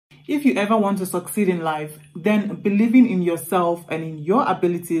If you ever want to succeed in life, then believing in yourself and in your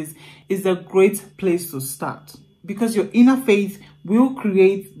abilities is a great place to start, because your inner faith will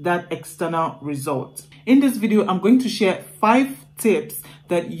create that external result. In this video, I'm going to share 5 tips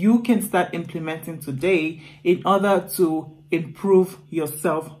that you can start implementing today in order to improve your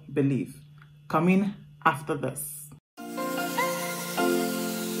self-belief. Coming after this.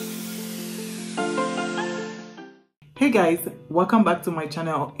 Hey guys, welcome back to my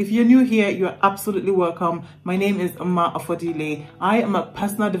channel. If you're new here, you're absolutely welcome. My name is Mma Afodile. I am a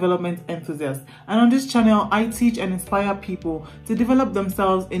personal development enthusiast, and on this channel I teach and inspire people to develop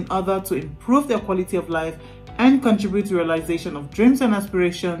themselves in order to improve their quality of life and contribute to realization of dreams and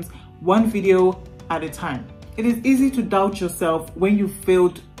aspirations, one video at a time. It is easy to doubt yourself when you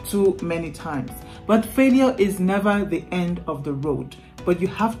failed too many times, but failure is never the end of the road, but you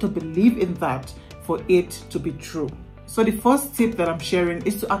have to believe in that for it to be true. So the first tip that I'm sharing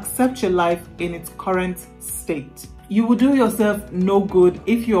is to accept your life in its current state. You will do yourself no good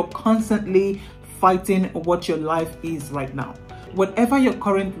if you're constantly fighting what your life is right now. Whatever your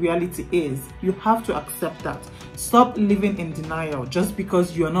current reality is, you have to accept that. Stop living in denial just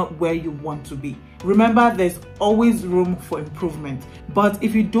because you're not where you want to be. Remember, there's always room for improvement. But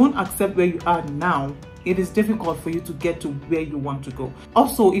if you don't accept where you are now, it is difficult for you to get to where you want to go.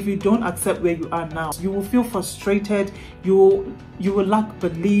 Also, if you don't accept where you are now, you will feel frustrated, you will lack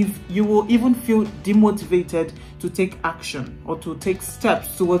belief, you will even feel demotivated to take action or to take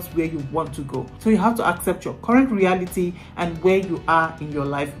steps towards where you want to go. So you have to accept your current reality and where you are in your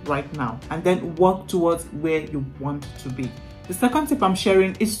life right now, and then work towards where you want to be. The second tip I'm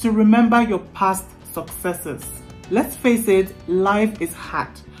sharing is to remember your past successes. Let's face it, life is hard.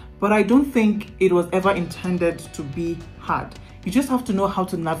 But I don't think it was ever intended to be hard. You just have to know how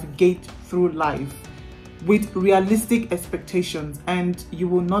to navigate through life with realistic expectations, and you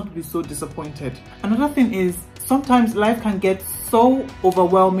will not be so disappointed. Another thing is, sometimes life can get so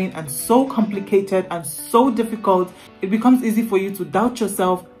overwhelming and so complicated and so difficult, it becomes easy for you to doubt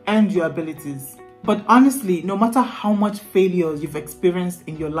yourself and your abilities. But honestly, no matter how much failures you've experienced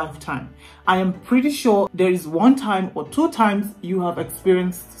in your lifetime, I am pretty sure there is one time or 2 times you have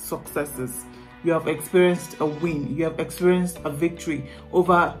experienced successes. You have experienced a win. You have experienced a victory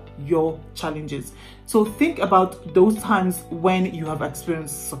over your challenges. So think about those times when you have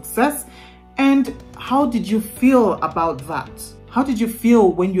experienced success, and how did you feel about that? How did you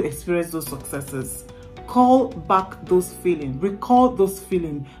feel when you experienced those successes? Call back those feelings, recall those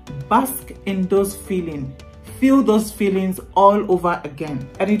feelings, bask in those feelings, feel those feelings all over again,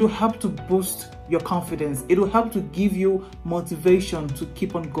 and it will help to boost your confidence. It will help to give you motivation to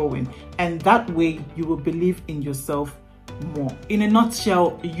keep on going, and that way you will believe in yourself more. In a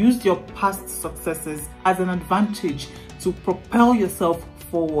nutshell, use your past successes as an advantage to propel yourself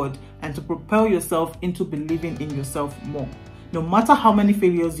forward and to propel yourself into believing in yourself more. No matter how many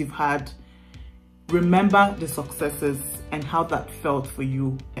failures you've had, remember the successes and how that felt for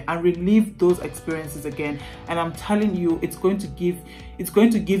you, and relive those experiences again, and I'm telling you, it's going to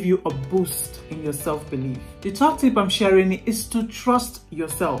give you a boost in your self-belief. The third tip I'm sharing is to trust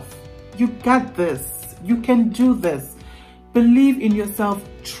yourself. You got this. You can do this. Believe in yourself.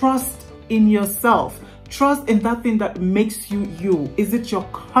 Trust in yourself. Trust in that thing that makes you you. Is it your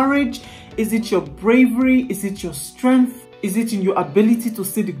courage? Is it your bravery? Is it your strength? Is it in your ability to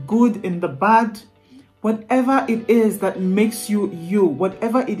see the good in the bad? Whatever it is that makes you you,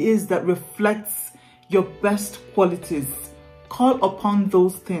 whatever it is that reflects your best qualities, call upon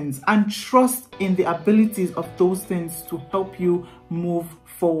those things and trust in the abilities of those things to help you move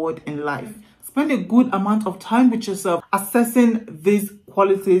forward in life. Spend a good amount of time with yourself assessing these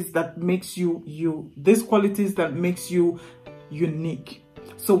qualities that makes you you, these qualities that makes you unique.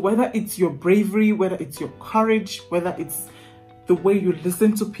 So whether it's your bravery, whether it's your courage, whether it's the way you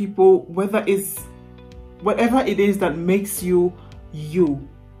listen to people, whether it's whatever it is that makes you you,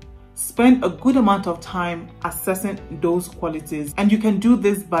 spend a good amount of time assessing those qualities. And you can do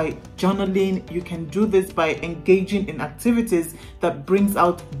this by journaling. You can do this by engaging in activities that brings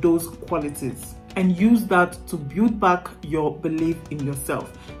out those qualities, and use that to build back your belief in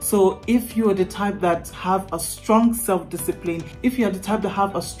yourself. So if you are the type that have a strong self-discipline, if you are the type that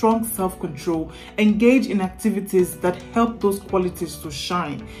have a strong self-control, engage in activities that help those qualities to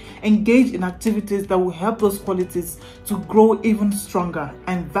shine. Engage in activities that will help those qualities to grow even stronger,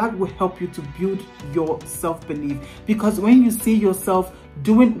 and that will help you to build your self-belief. Because when you see yourself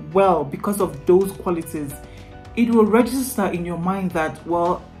doing well because of those qualities, it will register in your mind that,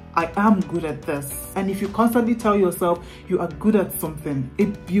 well, I am good at this. And if you constantly tell yourself you are good at something,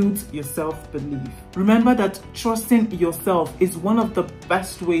 it builds your self-belief. Remember that trusting yourself is one of the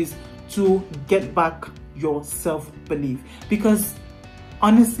best ways to get back your self-belief. Because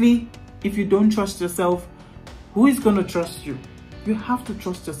honestly, if you don't trust yourself, who is going to trust you? You have to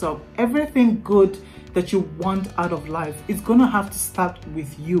trust yourself. Everything good that you want out of life is going to have to start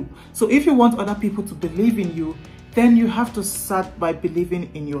with you. So if you want other people to believe in you, then you have to start by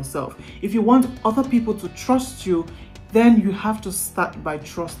believing in yourself. If you want other people to trust you, then you have to start by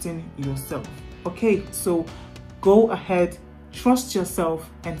trusting yourself. Okay, so go ahead, trust yourself,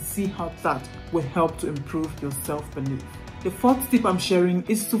 and see how that will help to improve your self-belief. The fourth tip I'm sharing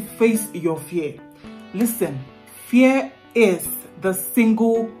is to face your fear. Listen, fear is the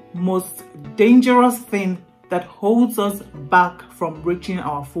single most dangerous thing that holds us back from reaching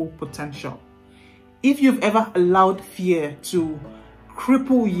our full potential. If you've ever allowed fear to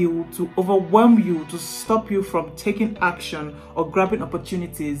cripple you, to overwhelm you, to stop you from taking action or grabbing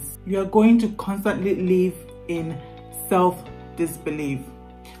opportunities, you are going to constantly live in self-disbelief.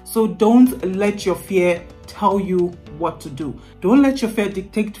 So don't let your fear tell you what to do. Don't let your fear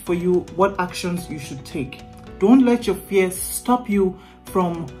dictate for you what actions you should take. Don't let your fear stop you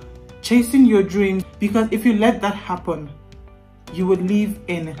from chasing your dreams, because if you let that happen, you would live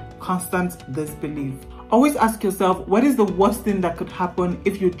in constant disbelief. Always ask yourself, what is the worst thing that could happen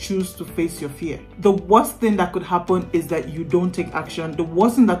if you choose to face your fear? The worst thing that could happen is that you don't take action. The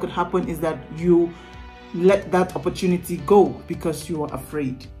worst thing that could happen is that you let that opportunity go because you are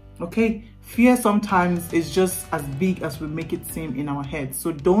afraid. Okay? Fear sometimes is just as big as we make it seem in our heads.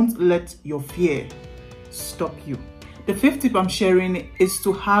 So don't let your fear stop you. The fifth tip I'm sharing is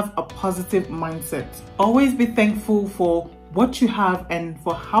to have a positive mindset. Always be thankful for what you have and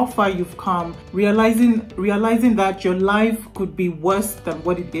for how far you've come, realizing that your life could be worse than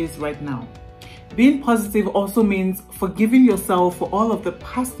what it is right now. Being positive also means forgiving yourself for all of the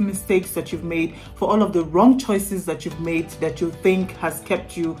past mistakes that you've made, for all of the wrong choices that you've made that you think has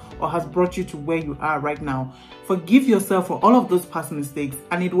kept you or has brought you to where you are right now. Forgive yourself for all of those past mistakes,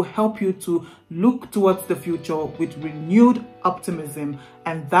 and it will help you to look towards the future with renewed optimism,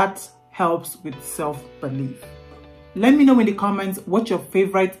 and that helps with self-belief. Let me know in the comments what your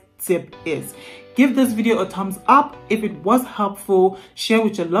favorite tip is. Give this video a thumbs up if it was helpful. Share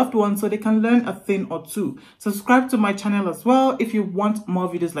with your loved ones so they can learn a thing or two. Subscribe to my channel as well if you want more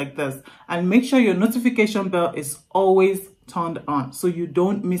videos like this. And make sure your notification bell is always turned on so you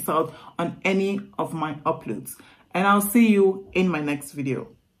don't miss out on any of my uploads. And I'll see you in my next video.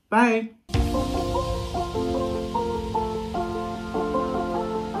 Bye.